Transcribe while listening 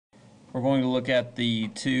We're going to look at the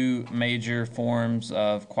two major forms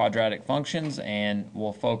of quadratic functions, and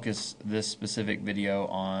we'll focus this specific video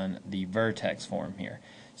on the vertex form here.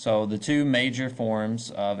 So the two major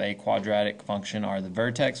forms of a quadratic function are the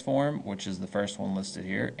vertex form, which is the first one listed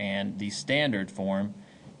here, and the standard form,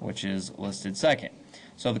 which is listed second.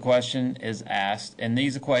 So the question is asked, in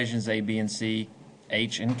these equations a, b, and c,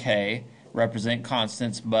 h, and k represent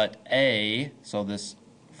constants, but a, so this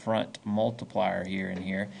front multiplier here and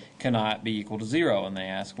here, cannot be equal to 0. And they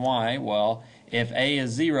ask why. Well, if a is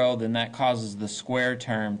 0, then that causes the square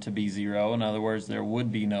term to be 0. In other words, there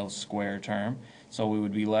would be no square term. So we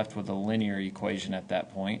would be left with a linear equation at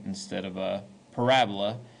that point instead of a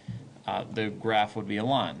parabola. The graph would be a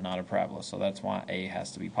line, not a parabola. So that's why a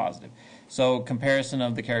has to be positive. So comparison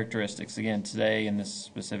of the characteristics. Again, today in this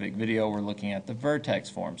specific video, we're looking at the vertex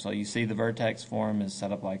form. So you see the vertex form is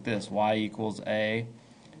set up like this. Y equals a,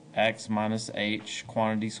 x minus h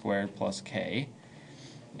quantity squared plus k,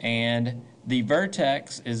 and the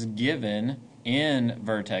vertex is given in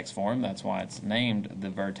vertex form. That's why it's named the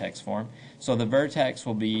vertex form. So the vertex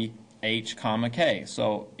will be h comma k.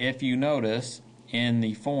 So if you notice in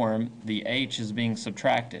the form, the h is being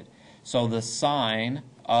subtracted, so the sign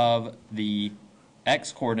of the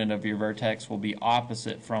x coordinate of your vertex will be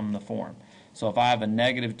opposite from the form. So if I have a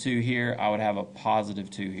negative 2 here, I would have a positive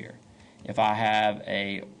 2 here. If I have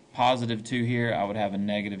a positive 2 here, I would have a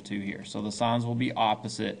negative 2 here. So the signs will be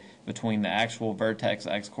opposite between the actual vertex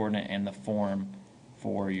x-coordinate and the form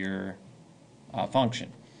for your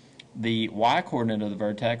function. The y-coordinate of the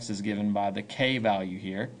vertex is given by the k value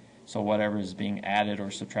here, so whatever is being added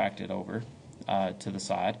or subtracted over to the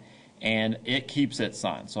side, and it keeps its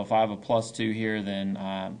sign. So if I have a plus 2 here, then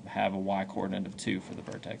I have a y-coordinate of 2 for the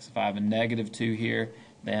vertex. If I have a negative 2 here,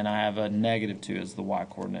 then I have a negative 2 as the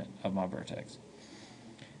y-coordinate of my vertex.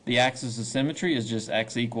 The axis of symmetry is just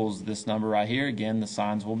x equals this number right here. Again, the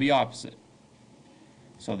signs will be opposite.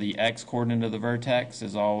 So the x-coordinate of the vertex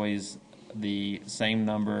is always the same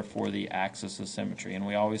number for the axis of symmetry. And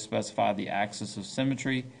we always specify the axis of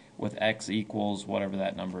symmetry with x equals whatever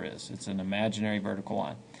that number is. It's an imaginary vertical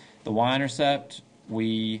line. The y-intercept,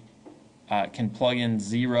 we can plug in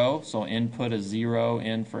 0, so input a 0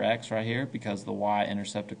 in for x right here because the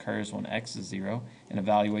y-intercept occurs when x is 0, and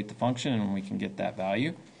evaluate the function, and we can get that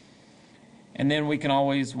value. And then we can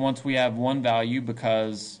always, once we have one value,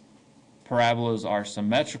 because parabolas are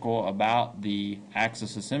symmetrical about the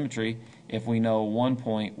axis of symmetry, if we know one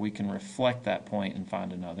point, we can reflect that point and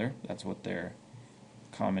find another. That's what they're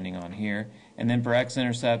commenting on here. And then for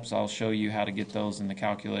x-intercepts, I'll show you how to get those in the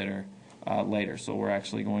calculator later. So we're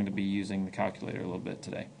actually going to be using the calculator a little bit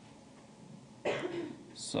today.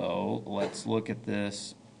 So let's look at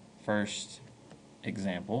this first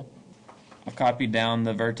example. I've copied down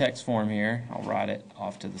the vertex form here. I'll write it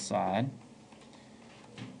off to the side.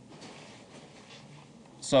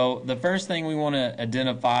 So the first thing we want to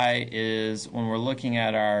identify is, when we're looking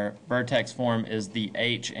at our vertex form, is the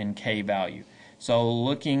h and k value. So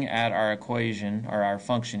looking at our equation, or our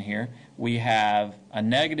function here, we have a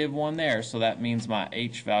negative 1 there, so that means my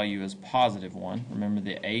h value is positive 1. Remember,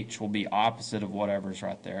 the h will be opposite of whatever's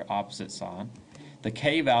right there, opposite sign. The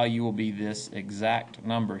k value will be this exact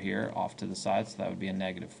number here off to the side, so that would be a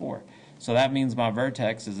negative 4. So that means my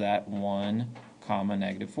vertex is at 1 comma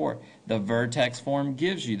negative 4. The vertex form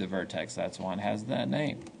gives you the vertex, that's why it has that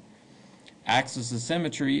name. Axis of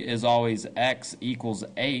symmetry is always x equals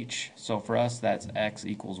h, so for us that's x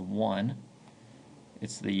equals 1.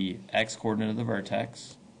 It's the x-coordinate of the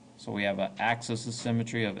vertex, so we have an axis of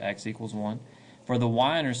symmetry of x equals 1. For the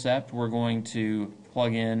y-intercept, we're going to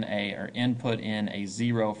plug in or input in a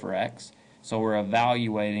 0 for x. So we're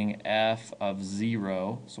evaluating f of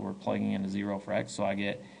 0. So we're plugging in a 0 for x. So I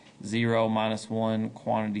get 0 minus 1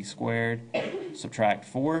 quantity squared, subtract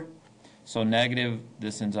 4. So negative,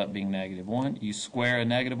 this ends up being negative 1. You square a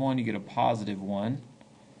negative 1, you get a positive 1.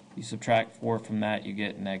 You subtract 4 from that, you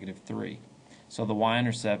get negative 3. So the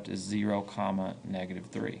y-intercept is 0 comma negative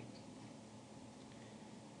 3.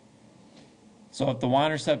 So if the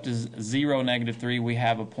y-intercept is 0, negative 3, we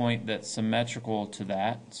have a point that's symmetrical to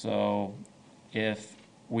that. So if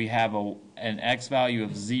we have an x value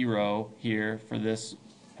of 0 here for this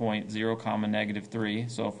point, 0 comma negative 3,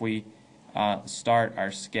 so if we start our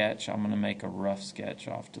sketch, I'm going to make a rough sketch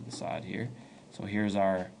off to the side here. So here's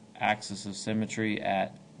our axis of symmetry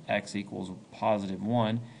at x equals positive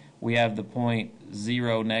 1. We have the point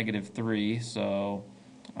 0, negative 3, so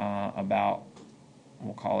about,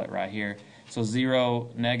 we'll call it right here. So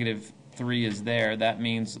 0, negative 3 is there. That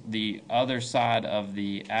means the other side of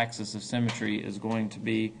the axis of symmetry is going to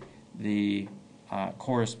be the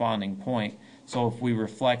corresponding point. So if we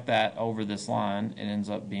reflect that over this line, it ends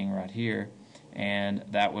up being right here, and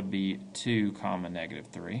that would be 2 comma negative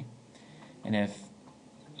 3. And if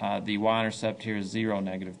the y-intercept here is 0,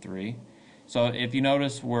 negative 3. So if you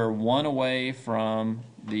notice, we're 1 away from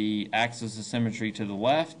the axis of symmetry to the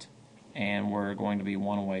left, and we're going to be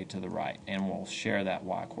 1 away to the right, and we'll share that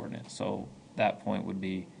y-coordinate. So that point would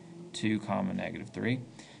be 2 comma negative 3.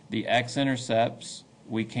 The x-intercepts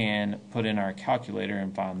we can put in our calculator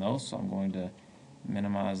and find those. So I'm going to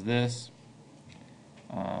minimize this,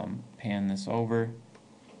 pan this over,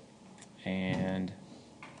 and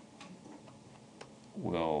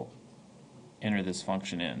we'll enter this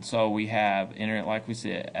function in. So we have, enter it like we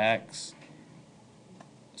said, x,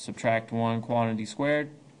 subtract 1 quantity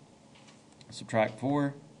squared, subtract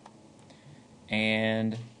 4,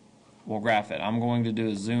 and we'll graph it. I'm going to do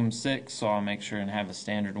a zoom 6 so I'll make sure and have a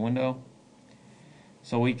standard window.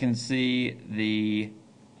 So we can see the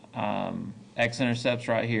x-intercepts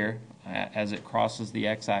right here as it crosses the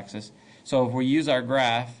x-axis. So if we use our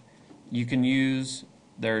graph, you can use,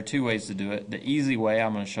 there are 2 ways to do it. The easy way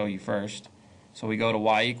I'm going to show you first. So we go to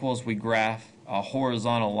y equals, we graph a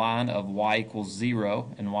horizontal line of y equals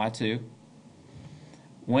 0 and y2.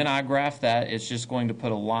 When I graph that, it's just going to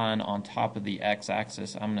put a line on top of the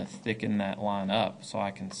x-axis. I'm going to thicken that line up so I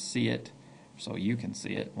can see it, so you can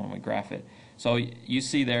see it when we graph it. So you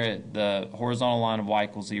see there the horizontal line of y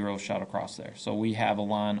equals 0 shot across there. So we have a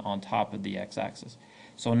line on top of the x-axis.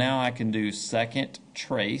 So now I can do second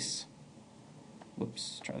trace.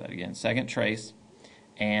 Whoops, try that again. Second trace.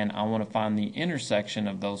 And I want to find the intersection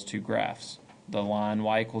of those 2 graphs, the line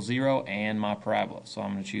y equals 0 and my parabola. So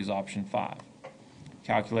I'm going to choose option 5.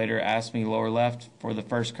 Calculator asks me lower left for the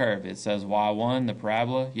first curve. It says y1, the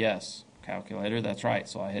parabola. Yes. Calculator, that's right.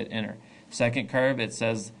 So I hit enter. Second curve, it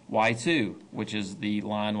says y2, which is the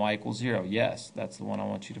line y equals 0. Yes, that's the one I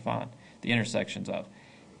want you to find the intersections of.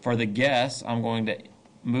 For the guess, I'm going to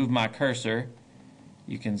move my cursor.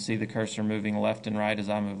 You can see the cursor moving left and right as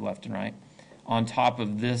I move left and right. On top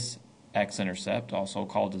of this x-intercept, also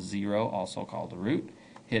called a 0, also called a root.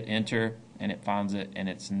 Hit enter, and it finds it, and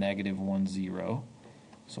it's negative 1, 0.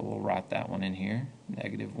 So we'll write that one in here,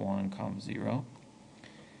 negative 1, comma 0.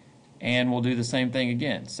 And we'll do the same thing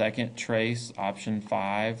again. Second trace, option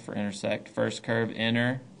 5 for intersect. First curve,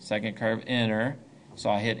 enter. Second curve, enter. So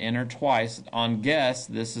I hit enter twice. On guess,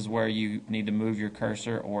 this is where you need to move your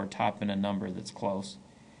cursor or type in a number that's close.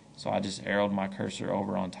 So I just arrowed my cursor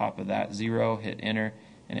over on top of that 0, hit enter,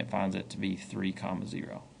 and it finds it to be 3, comma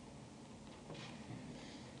 0.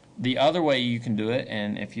 The other way you can do it,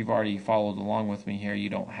 and if you've already followed along with me here, you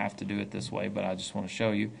don't have to do it this way, but I just want to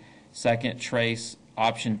show you. Second trace,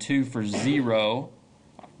 option 2 for 0,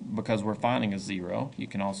 because we're finding a 0. You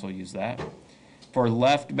can also use that. For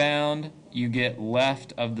left bound, you get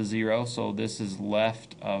left of the 0, so this is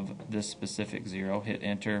left of this specific 0. Hit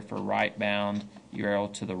enter. For right bound, you arrow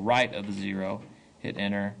to the right of the 0. Hit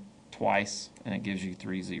enter twice, and it gives you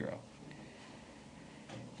 3, 0.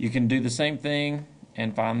 You can do the same thing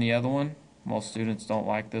and find the other one. Most students don't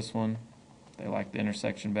like this one. They like the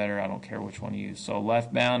intersection better. I don't care which one you use. So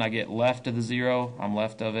left bound, I get left of the 0. I'm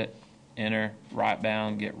left of it. Enter. Right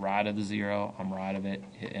bound, get right of the 0. I'm right of it.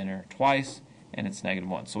 Hit enter twice, and it's negative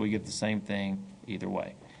 1. So we get the same thing either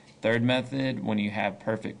way. Third method, when you have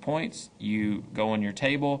perfect points, you go in your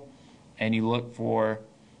table and you look for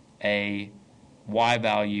a y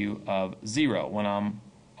value of 0. When I'm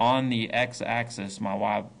on the x-axis, my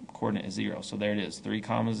y coordinate is 0. So there it is, 3,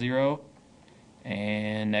 comma 0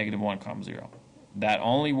 and negative 1, comma 0. That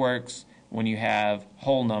only works when you have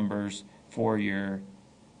whole numbers for your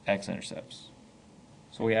x-intercepts.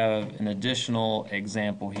 So we have an additional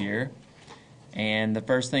example here. And the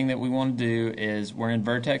first thing that we want to do is, we're in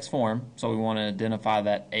vertex form, so we want to identify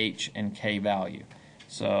that h and k value.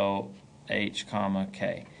 So h, comma,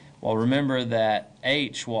 k. Well, remember that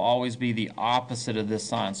h will always be the opposite of this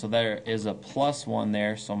sign. So there is a +1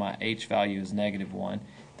 there, so my h value is negative 1.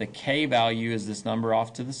 The k value is this number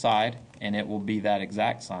off to the side, and it will be that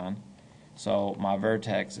exact sign. So my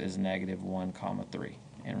vertex is negative 1, comma 3.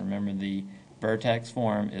 And remember, the vertex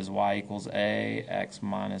form is y equals a x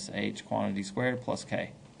minus h quantity squared plus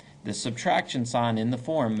k. The subtraction sign in the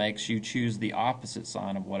form makes you choose the opposite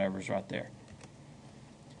sign of whatever's right there.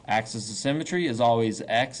 Axis of symmetry is always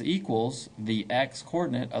x equals the x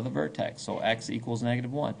coordinate of the vertex, so x equals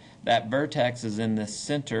negative 1. That vertex is in the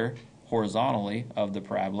center horizontally of the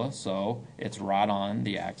parabola, so it's right on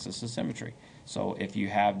the axis of symmetry. So if you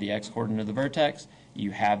have the x coordinate of the vertex,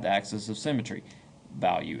 you have the axis of symmetry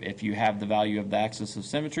value. If you have the value of the axis of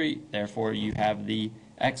symmetry, therefore you have the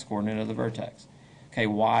x coordinate of the vertex. Okay,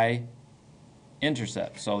 y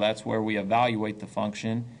y-intercept. So that's where we evaluate the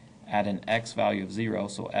function at an x value of 0.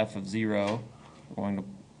 So f of 0, we're going to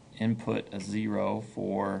input a 0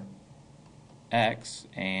 for x,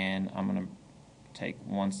 and I'm going to take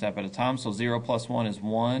one step at a time. So 0 plus 1 is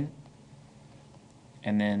 1,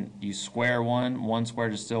 and then you square 1. 1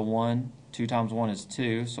 squared is still 1. 2 times 1 is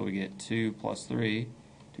 2, so we get 2 plus 3.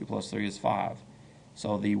 2 plus 3 is 5.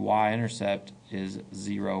 So the y-intercept is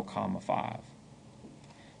 0, 5.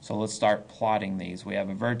 So let's start plotting these. We have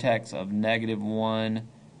a vertex of -1,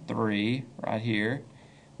 3 right here.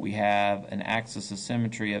 We have an axis of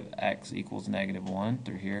symmetry of x equals -1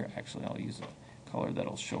 through here. Actually, I'll use a color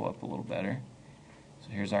that'll show up a little better. So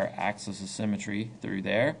here's our axis of symmetry through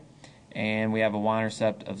there. And we have a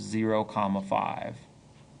y-intercept of 0, 5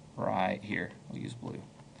 right here. We'll use blue.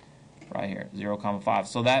 Right here, 0, 5.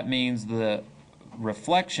 So that means the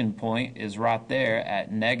reflection point is right there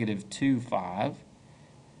at -2, 5.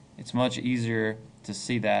 It's much easier to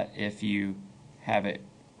see that if you have it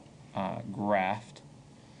graphed.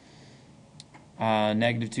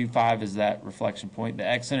 -2, 5 is that reflection point. The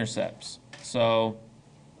x-intercepts. So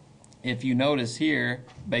if you notice here,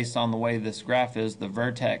 based on the way this graph is, the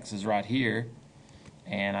vertex is right here,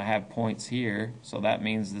 and I have points here, so that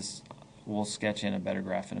means this, we'll sketch in a better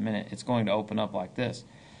graph in a minute, it's going to open up like this.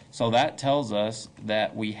 So that tells us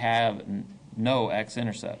that we have no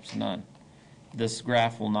x-intercepts, none. This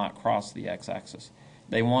graph will not cross the x-axis.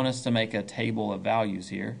 They want us to make a table of values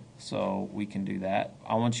here, so we can do that.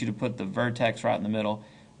 I want you to put the vertex right in the middle.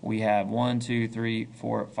 We have 1, 2, 3,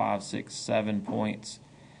 4, 5, 6, 7 points.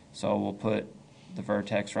 So we'll put the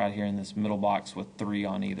vertex right here in this middle box with 3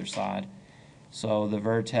 on either side. So the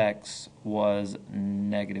vertex was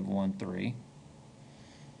 -1, 3.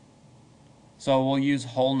 So we'll use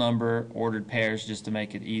whole number ordered pairs just to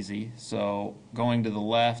make it easy. So going to the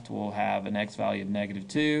left, we'll have an x value of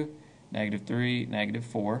 -2, -3,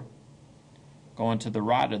 -4. Going to the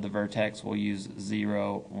right of the vertex, we'll use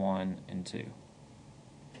 0, 1, and 2.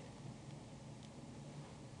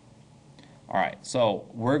 Alright, so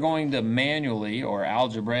we're going to manually or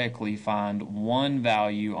algebraically find one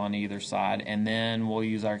value on either side, and then we'll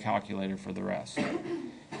use our calculator for the rest.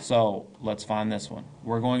 So let's find this one.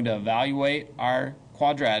 We're going to evaluate our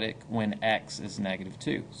quadratic when x is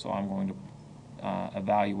 -2. So I'm going to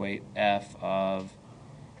evaluate f of,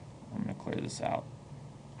 I'm going to clear this out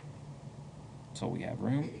so we have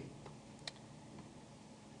room.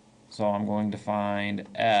 So I'm going to find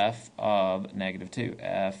f of -2.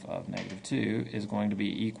 F of -2 is going to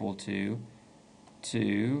be equal to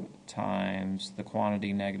 2 times the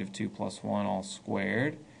quantity -2 plus 1 all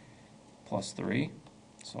squared plus 3.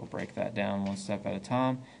 So break that down one step at a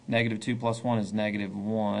time. -2 plus 1 is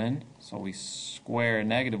 -1. So we square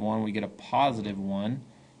 -1, we get a +1.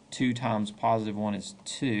 2 times +1 is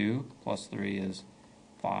 2, plus 3 is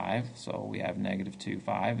 5. So we have -2,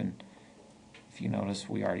 5, and if you notice,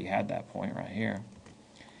 we already had that point right here.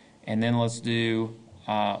 And then let's do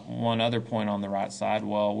one other point on the right side.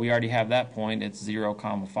 Well, we already have that point. It's 0,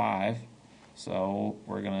 5. So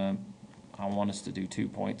we're going to, I want us to do 2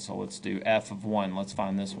 points. So let's do f of 1. Let's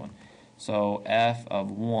find this one. So f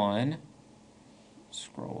of 1,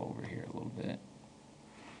 scroll over here a little bit.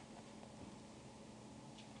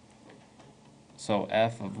 So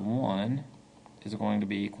f of 1 is going to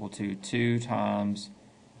be equal to 2 times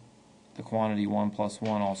the quantity 1 plus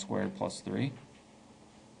 1 all squared plus 3.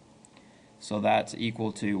 So that's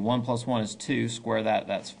equal to 1 plus 1 is 2, square that,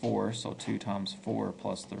 that's 4, so 2 times 4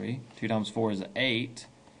 plus 3. 2 times 4 is 8,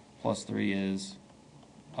 plus 3 is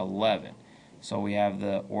 11. So we have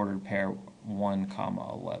the ordered pair 1,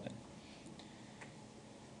 11.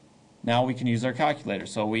 Now we can use our calculator.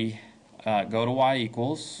 So we go to y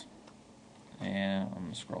equals, and I'm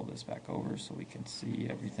going to scroll this back over so we can see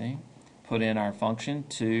everything. Put in our function,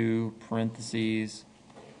 2 parentheses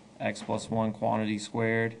x plus 1 quantity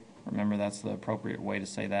squared. Remember, that's the appropriate way to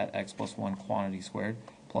say that, x plus 1 quantity squared,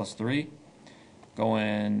 plus 3. Go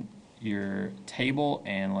in your table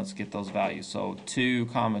and let's get those values. So 2,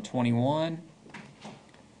 21,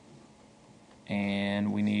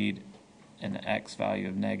 and we need an x value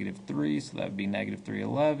of -3, so that would be -3,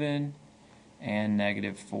 11, and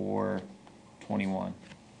 -4, 21.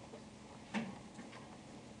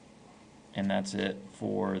 And that's it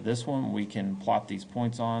for this one. We can plot these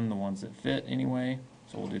points on, the ones that fit anyway.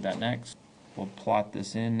 So we'll do that next. We'll plot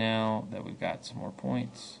this in now that we've got some more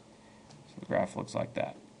points. So the graph looks like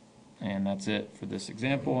that. And that's it for this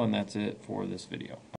example, and that's it for this video.